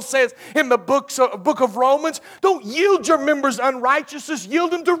unrighteousness, Paul says in the book of Romans. Don't yield your members to unrighteousness,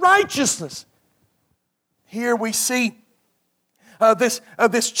 yield them to righteousness. Here we see this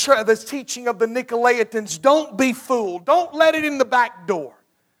teaching of the Nicolaitans. Don't be fooled. Don't let it in the back door.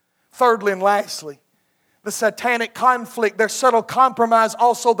 Thirdly and lastly, the satanic conflict, their subtle compromise,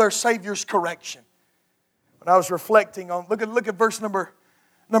 also their Savior's correction. When I was reflecting on, look at verse number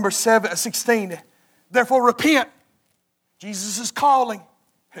 16. Therefore repent. Jesus is calling.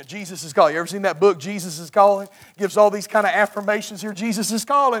 Jesus is calling. You ever seen that book, Jesus is Calling? Gives all these kind of affirmations here. Jesus is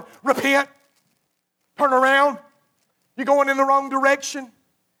calling. Repent. Turn around. You're going in the wrong direction.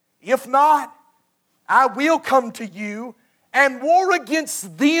 If not, I will come to you and war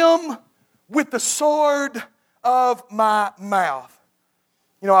against them with the sword of my mouth.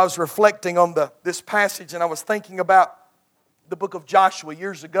 I was reflecting on this passage, and I was thinking about the book of Joshua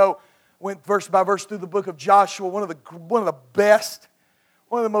years ago. Went verse by verse through the book of Joshua. One of the best,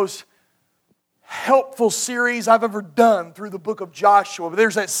 one of the most helpful series I've ever done through the book of Joshua. But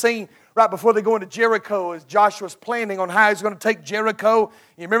there's that scene right before they go into Jericho as Joshua's planning on how he's going to take Jericho.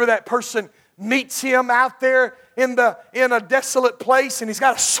 You remember that person meets him out there in a desolate place, and he's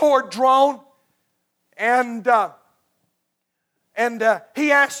got a sword drawn. And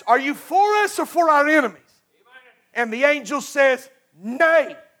he asks, "Are you for us or for our enemies?" And the angel says,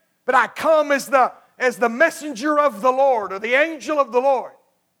 "Nay, but I come as the messenger of the Lord," or the angel of the Lord.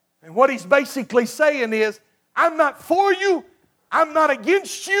 And what he's basically saying is, I'm not for you, I'm not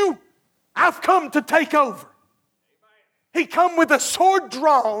against you, I've come to take over. He come with a sword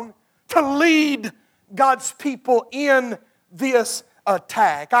drawn to lead God's people in this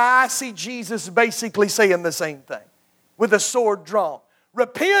attack. I see Jesus basically saying the same thing with a sword drawn.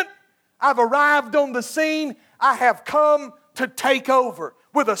 Repent, I've arrived on the scene, I have come to take over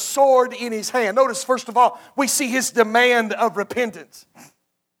with a sword in his hand. Notice, first of all, we see his demand of repentance.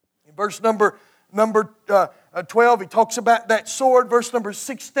 In verse number 12, he talks about that sword. Verse number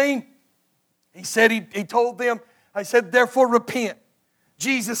 16, he said, he told them, I said, therefore repent.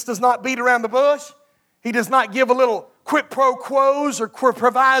 Jesus does not beat around the bush. He does not give a little quid pro quos or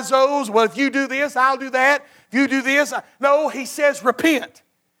provisos. Well, if you do this, I'll do that. If you do this, no, he says repent.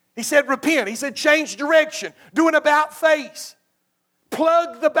 He said repent. He said change direction. Do an about face.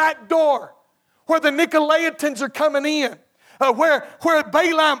 Plug the back door where the Nicolaitans are coming in. Where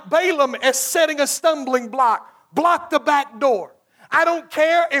Balaam is setting a stumbling block. Block the back door. I don't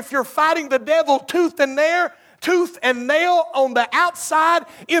care if you're fighting the devil tooth and nail on the outside,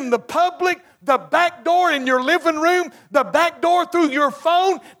 in the public, the back door in your living room, the back door through your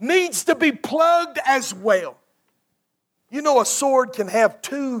phone needs to be plugged as well. You know, a sword can have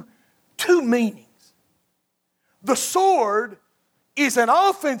two meanings. The sword is an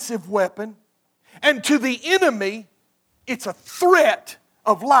offensive weapon, and to the enemy, it's a threat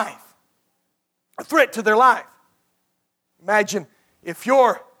of life, a threat to their life. Imagine if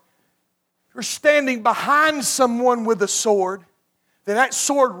you're standing behind someone with a sword, then that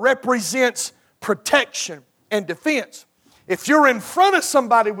sword represents protection and defense. If you're in front of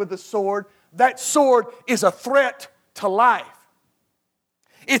somebody with a sword, that sword is a threat to life.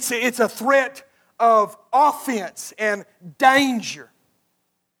 It's a threat of offense and danger.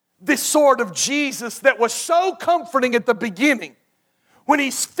 This sword of Jesus that was so comforting at the beginning, when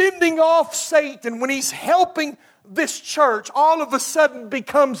he's fending off Satan, when he's helping this church, all of a sudden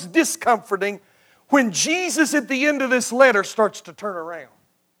becomes discomforting when Jesus at the end of this letter starts to turn around.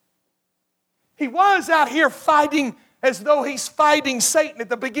 He was out here fighting as though he's fighting Satan at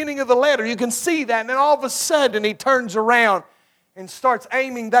the beginning of the letter. You can see that. And then all of a sudden he turns around and starts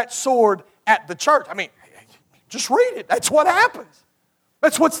aiming that sword at the church. I mean, just read it. That's what happens.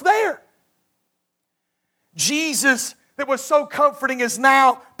 That's what's there. Jesus, that was so comforting, has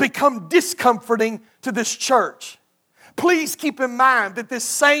now become discomforting to this church. Please keep in mind that this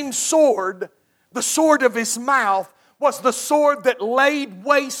same sword, the sword of his mouth, was the sword that laid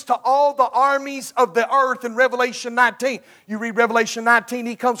waste to all the armies of the earth in Revelation 19. You read Revelation 19,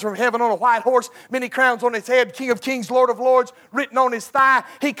 he comes from heaven on a white horse, many crowns on his head, King of kings, Lord of lords, written on his thigh.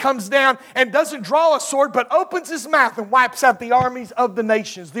 He comes down and doesn't draw a sword, but opens his mouth and wipes out the armies of the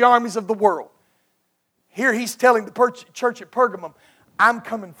nations, the armies of the world. Here he's telling the church at Pergamum, I'm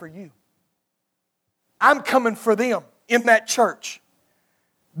coming for you. I'm coming for them in that church.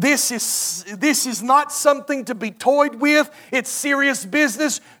 This is not something to be toyed with. It's serious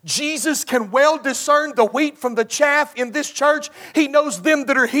business. Jesus can well discern the wheat from the chaff in this church. He knows them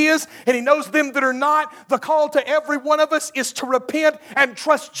that are His, and He knows them that are not. The call to every one of us is to repent and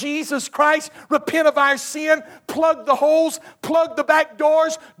trust Jesus Christ. Repent of our sin. Plug the holes. Plug the back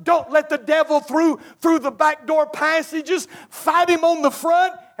doors. Don't let the devil through the back door passages. Fight him on the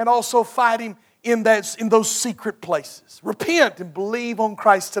front, and also fight him in those secret places. Repent and believe on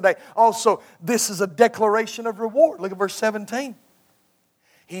Christ today. Also, this is a declaration of reward. Look at verse 17.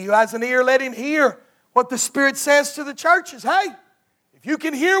 He who has an ear, let him hear what the Spirit says to the churches. Hey, if you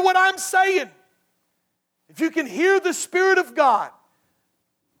can hear what I'm saying, if you can hear the Spirit of God,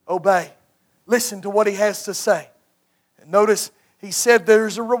 obey. Listen to what He has to say. And notice, He said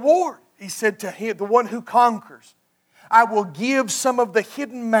there's a reward. He said to him, the one who conquers, I will give some of the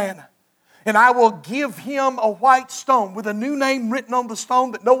hidden manna. And I will give him a white stone with a new name written on the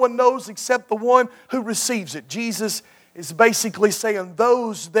stone that no one knows except the one who receives it. Jesus is basically saying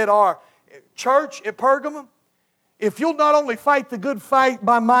those that are church at Pergamum, if you'll not only fight the good fight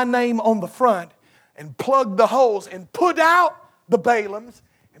by my name on the front and plug the holes and put out the Balaams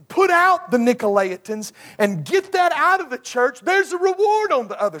and put out the Nicolaitans and get that out of the church, there's a reward on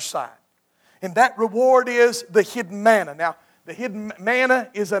the other side. And that reward is the hidden manna. Now, the hidden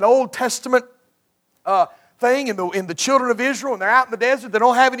manna is an Old Testament thing in the children of Israel. And they're out in the desert. They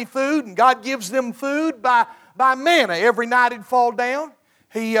don't have any food. And God gives them food by manna. Every night it'd fall down.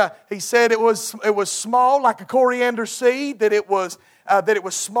 He said it was small like a coriander seed. That it was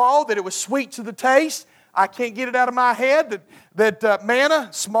small. That it was sweet to the taste. I can't get it out of my head. That manna,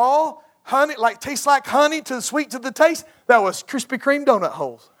 small, honey, tastes like honey to sweet to the taste. That was Krispy Kreme donut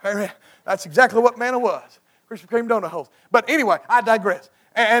holes. That's exactly what manna was. Krispy Kreme donut holes. But anyway, I digress.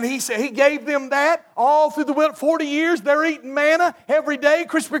 And he said He gave them that all through the 40 years. They're eating manna every day.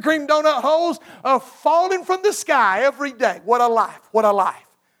 Krispy Kreme donut holes are falling from the sky every day. What a life. What a life.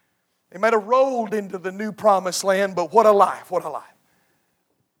 They might have rolled into the new promised land, but what a life. What a life.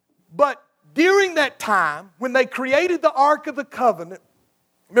 But during that time, when they created the Ark of the Covenant,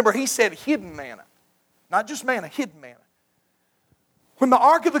 remember He said hidden manna. Not just manna, hidden manna. When the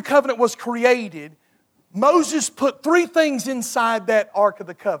Ark of the Covenant was created, Moses put three things inside that Ark of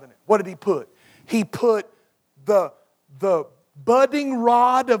the Covenant. What did he put? He put the budding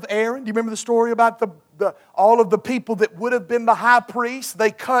rod of Aaron. Do you remember the story about all of the people that would have been the high priest?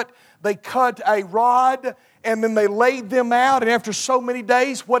 They cut a rod and then they laid them out. And after so many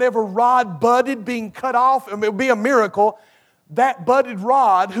days, whatever rod budded being cut off, it would be a miracle. That budded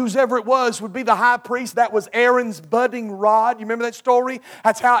rod, whoever it was, would be the high priest. That was Aaron's budding rod. You remember that story?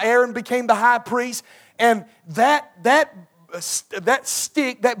 That's how Aaron became the high priest. And that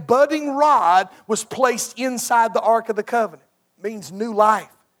stick, that budding rod, was placed inside the Ark of the Covenant. It means new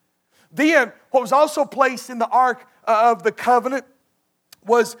life. Then, what was also placed in the Ark of the Covenant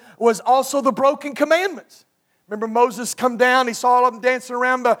was also the broken commandments. Remember Moses come down, he saw all of them dancing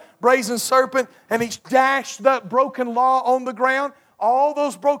around the brazen serpent, and he dashed the broken law on the ground. All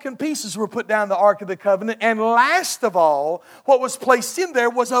those broken pieces were put down in the Ark of the Covenant. And last of all, what was placed in there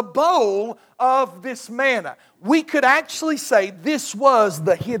was a bowl of this manna. We could actually say this was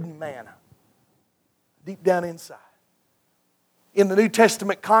the hidden manna, deep down inside. In the New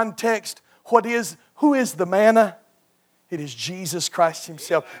Testament context, who is the manna? It is Jesus Christ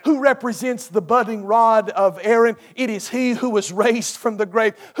Himself. Who represents the budding rod of Aaron? It is He who was raised from the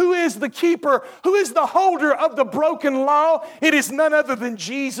grave. Who is the keeper? Who is the holder of the broken law? It is none other than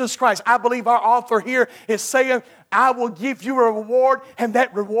Jesus Christ. I believe our author here is saying, I will give you a reward, and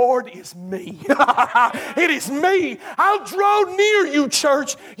that reward is me. It is me. I'll draw near you,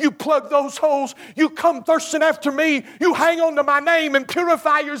 church. You plug those holes. You come thirsting after me. You hang on to my name and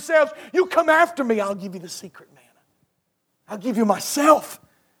purify yourselves. You come after me. I'll give you the secret manna. I'll give you myself.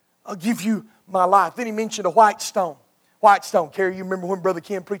 I'll give you my life. Then he mentioned a white stone. White stone. Carrie, you remember when Brother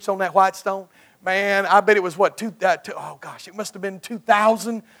Ken preached on that white stone? Man, I bet it was what, it must have been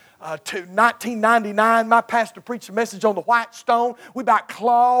 2000 to 1999. My pastor preached a message on the white stone. We about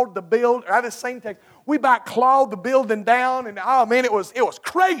clawed the building, or the same text. We about clawed the building down, and oh man, it was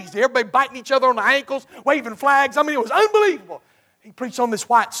crazy. Everybody biting each other on the ankles, waving flags. I mean, it was unbelievable. He preached on this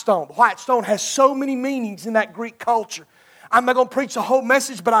white stone. The white stone has so many meanings in that Greek culture. I'm not going to preach the whole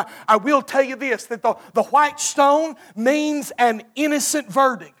message, but I will tell you this, that the white stone means an innocent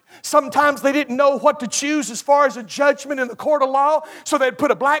verdict. Sometimes they didn't know what to choose as far as a judgment in the court of law, so they'd put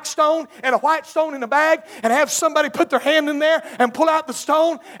a black stone and a white stone in a bag and have somebody put their hand in there and pull out the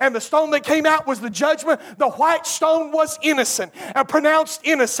stone, and the stone that came out was the judgment. The white stone was innocent and pronounced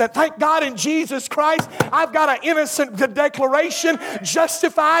innocent. Thank God in Jesus Christ, I've got an innocent declaration,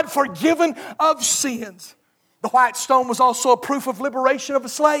 justified, forgiven of sins. The white stone was also a proof of liberation of a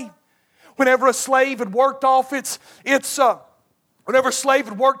slave. Whenever a slave had worked off its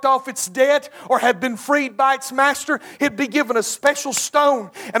debt or had been freed by its master, it'd be given a special stone.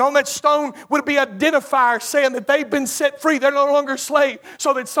 And on that stone would be an identifier saying that they've been set free. They're no longer a slave.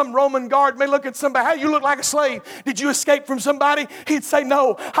 So that some Roman guard may look at somebody, "How you look like a slave? Did you escape from somebody?" He'd say,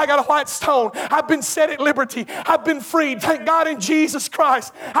 "No, I got a white stone. I've been set at liberty. I've been freed. Thank God in Jesus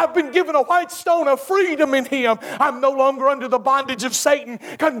Christ. I've been given a white stone of freedom in Him. I'm no longer under the bondage of Satan,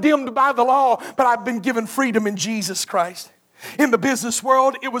 condemned by the law, but I've been given freedom in Jesus Christ." In the business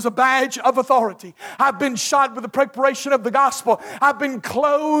world, it was a badge of authority. I've been shod with the preparation of the gospel. I've been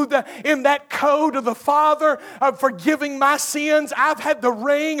clothed in that code of the Father of forgiving my sins. I've had the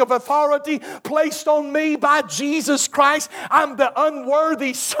ring of authority placed on me by Jesus Christ. I'm the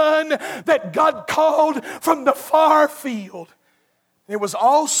unworthy son that God called from the far field. It was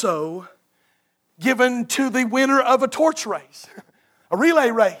also given to the winner of a torch race, a relay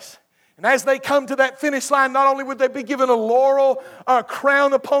race. And as they come to that finish line, not only would they be given a laurel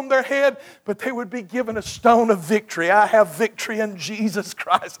crown upon their head, but they would be given a stone of victory. I have victory in Jesus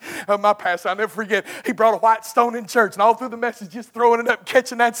Christ. My pastor, I'll never forget, he brought a white stone in church, and all through the message, just throwing it up,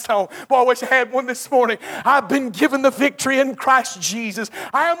 catching that stone. Boy, I wish I had one this morning. I've been given the victory in Christ Jesus.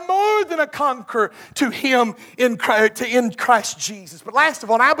 I am more than a conqueror to Him in Christ Jesus. But last of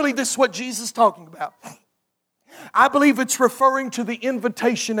all, and I believe this is what Jesus is talking about. I believe it's referring to the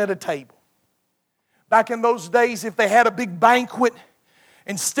invitation at a table. Back in those days, if they had a big banquet,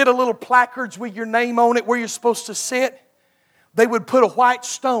 instead of little placards with your name on it where you're supposed to sit, they would put a white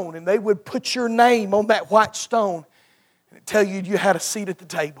stone and they would put your name on that white stone and tell you you had a seat at the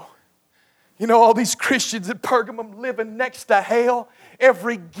table. You know, all these Christians at Pergamum living next to hell.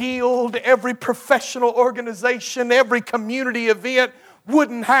 Every guild, every professional organization, every community event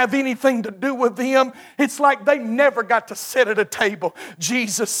wouldn't have anything to do with them. It's like they never got to sit at a table.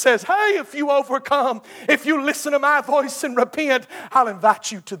 Jesus says, "Hey, if you overcome, if you listen to my voice and repent, I'll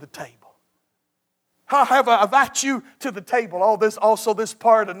invite you to the table. I'll invite you to the table." All this, also this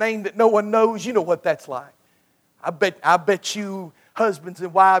part, a name that no one knows. You know what that's like. I bet you husbands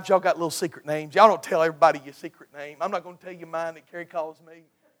and wives, y'all got little secret names. Y'all don't tell everybody your secret name. I'm not going to tell you mine that Carrie calls me.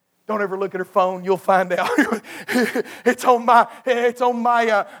 Don't ever look at her phone. You'll find out. It's on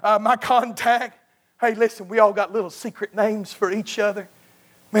my contact. Hey, listen, we all got little secret names for each other.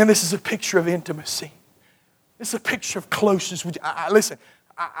 Man, this is a picture of intimacy. It's a picture of closeness. Listen,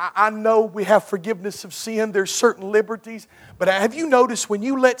 I know we have forgiveness of sin. There's certain liberties. But have you noticed when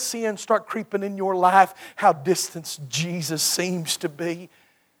you let sin start creeping in your life, how distant Jesus seems to be?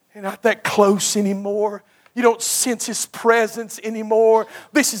 You're not that close anymore. You don't sense His presence anymore.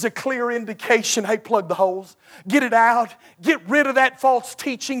 This is a clear indication. Hey, plug the holes. Get it out. Get rid of that false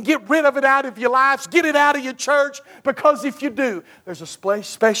teaching. Get rid of it out of your lives. Get it out of your church. Because if you do, there's a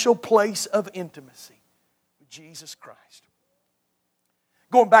special place of intimacy with Jesus Christ.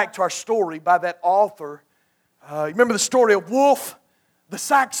 Going back to our story by that author, you remember the story of Wolf the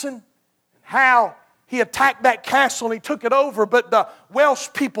Saxon? How he attacked that castle and he took it over. But the Welsh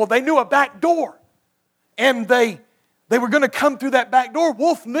people, they knew a back door. And they were going to come through that back door.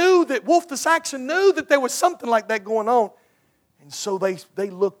 Wolf the Saxon knew that there was something like that going on. And so they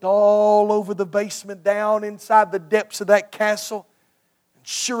looked all over the basement, down inside the depths of that castle. And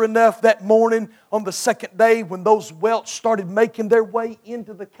sure enough, that morning on the second day, when those Welsh started making their way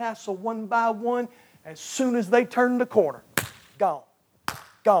into the castle one by one, as soon as they turned the corner, gone.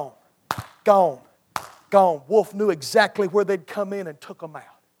 Wolf knew exactly where they'd come in and took them out.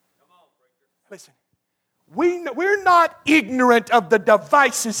 Listen. We're not ignorant of the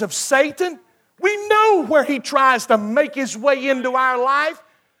devices of Satan. We know where he tries to make his way into our life.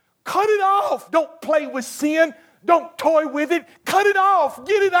 Cut it off. Don't play with sin. Don't toy with it. Cut it off.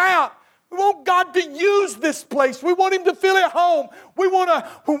 Get it out. We want God to use this place. We want Him to feel at home.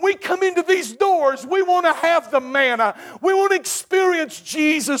 When we come into these doors, we want to have the manna. We want to experience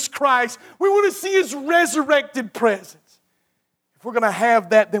Jesus Christ. We want to see His resurrected presence. If we're going to have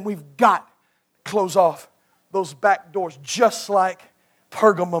that, then we've got to close off those back doors, just like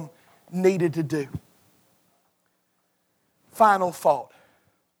Pergamum needed to do. Final thought.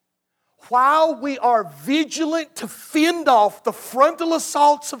 While we are vigilant to fend off the frontal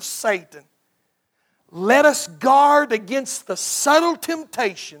assaults of Satan, let us guard against the subtle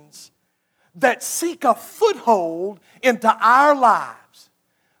temptations that seek a foothold into our lives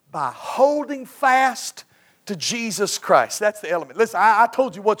by holding fast to Jesus Christ. That's the element. Listen, I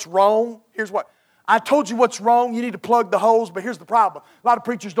told you what's wrong. Here's what. I told you what's wrong. You need to plug the holes, but here's the problem. A lot of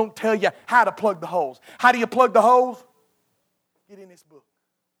preachers don't tell you how to plug the holes. How do you plug the holes? Get in this book.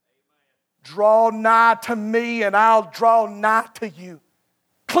 Draw nigh to me and I'll draw nigh to you.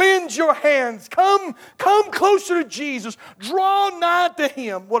 Cleanse your hands. Come closer to Jesus. Draw nigh to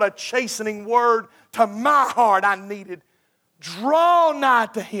Him. What a chastening word to my heart I needed. Draw nigh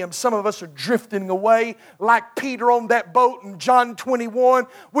to Him. Some of us are drifting away like Peter on that boat in John 21.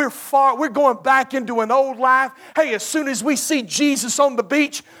 We're going back into an old life. Hey, as soon as we see Jesus on the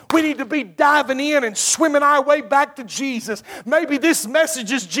beach, we need to be diving in and swimming our way back to Jesus. Maybe this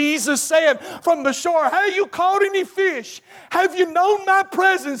message is Jesus saying from the shore, hey, you caught any fish? Have you known my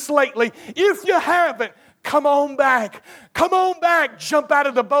presence lately? If you haven't, come on back. Come on back. Jump out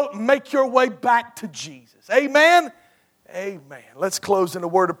of the boat and make your way back to Jesus. Amen? Amen. Let's close in a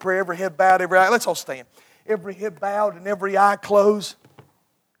word of prayer. Every head bowed, every eye. Let's all stand. Every head bowed and every eye closed.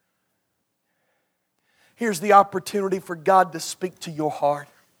 Here's the opportunity for God to speak to your heart.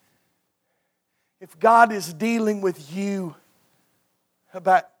 If God is dealing with you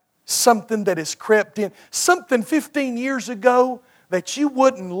about something that has crept in, something 15 years ago that you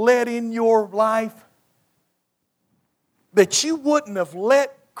wouldn't let in your life, that you wouldn't have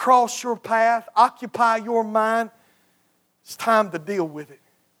let cross your path, occupy your mind, it's time to deal with it.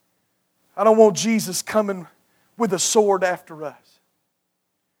 I don't want Jesus coming with a sword after us.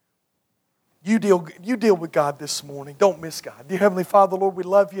 You deal with God this morning. Don't miss God. Dear Heavenly Father, Lord, we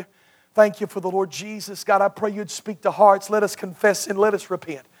love You. Thank You for the Lord Jesus. God, I pray You'd speak to hearts. Let us confess and let us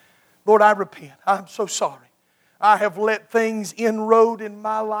repent. Lord, I repent. I'm so sorry. I have let things inroad in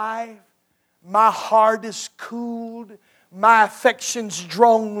my life. My heart is cooled. My affections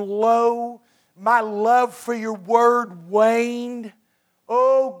drawn low. My love for Your word waned.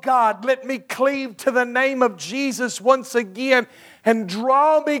 Oh God, let me cleave to the name of Jesus once again and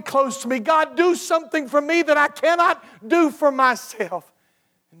draw me close to me. God, do something for me that I cannot do for myself.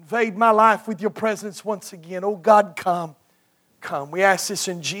 Invade my life with Your presence once again. Oh God, come. We ask this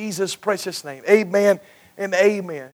in Jesus' precious name. Amen and amen.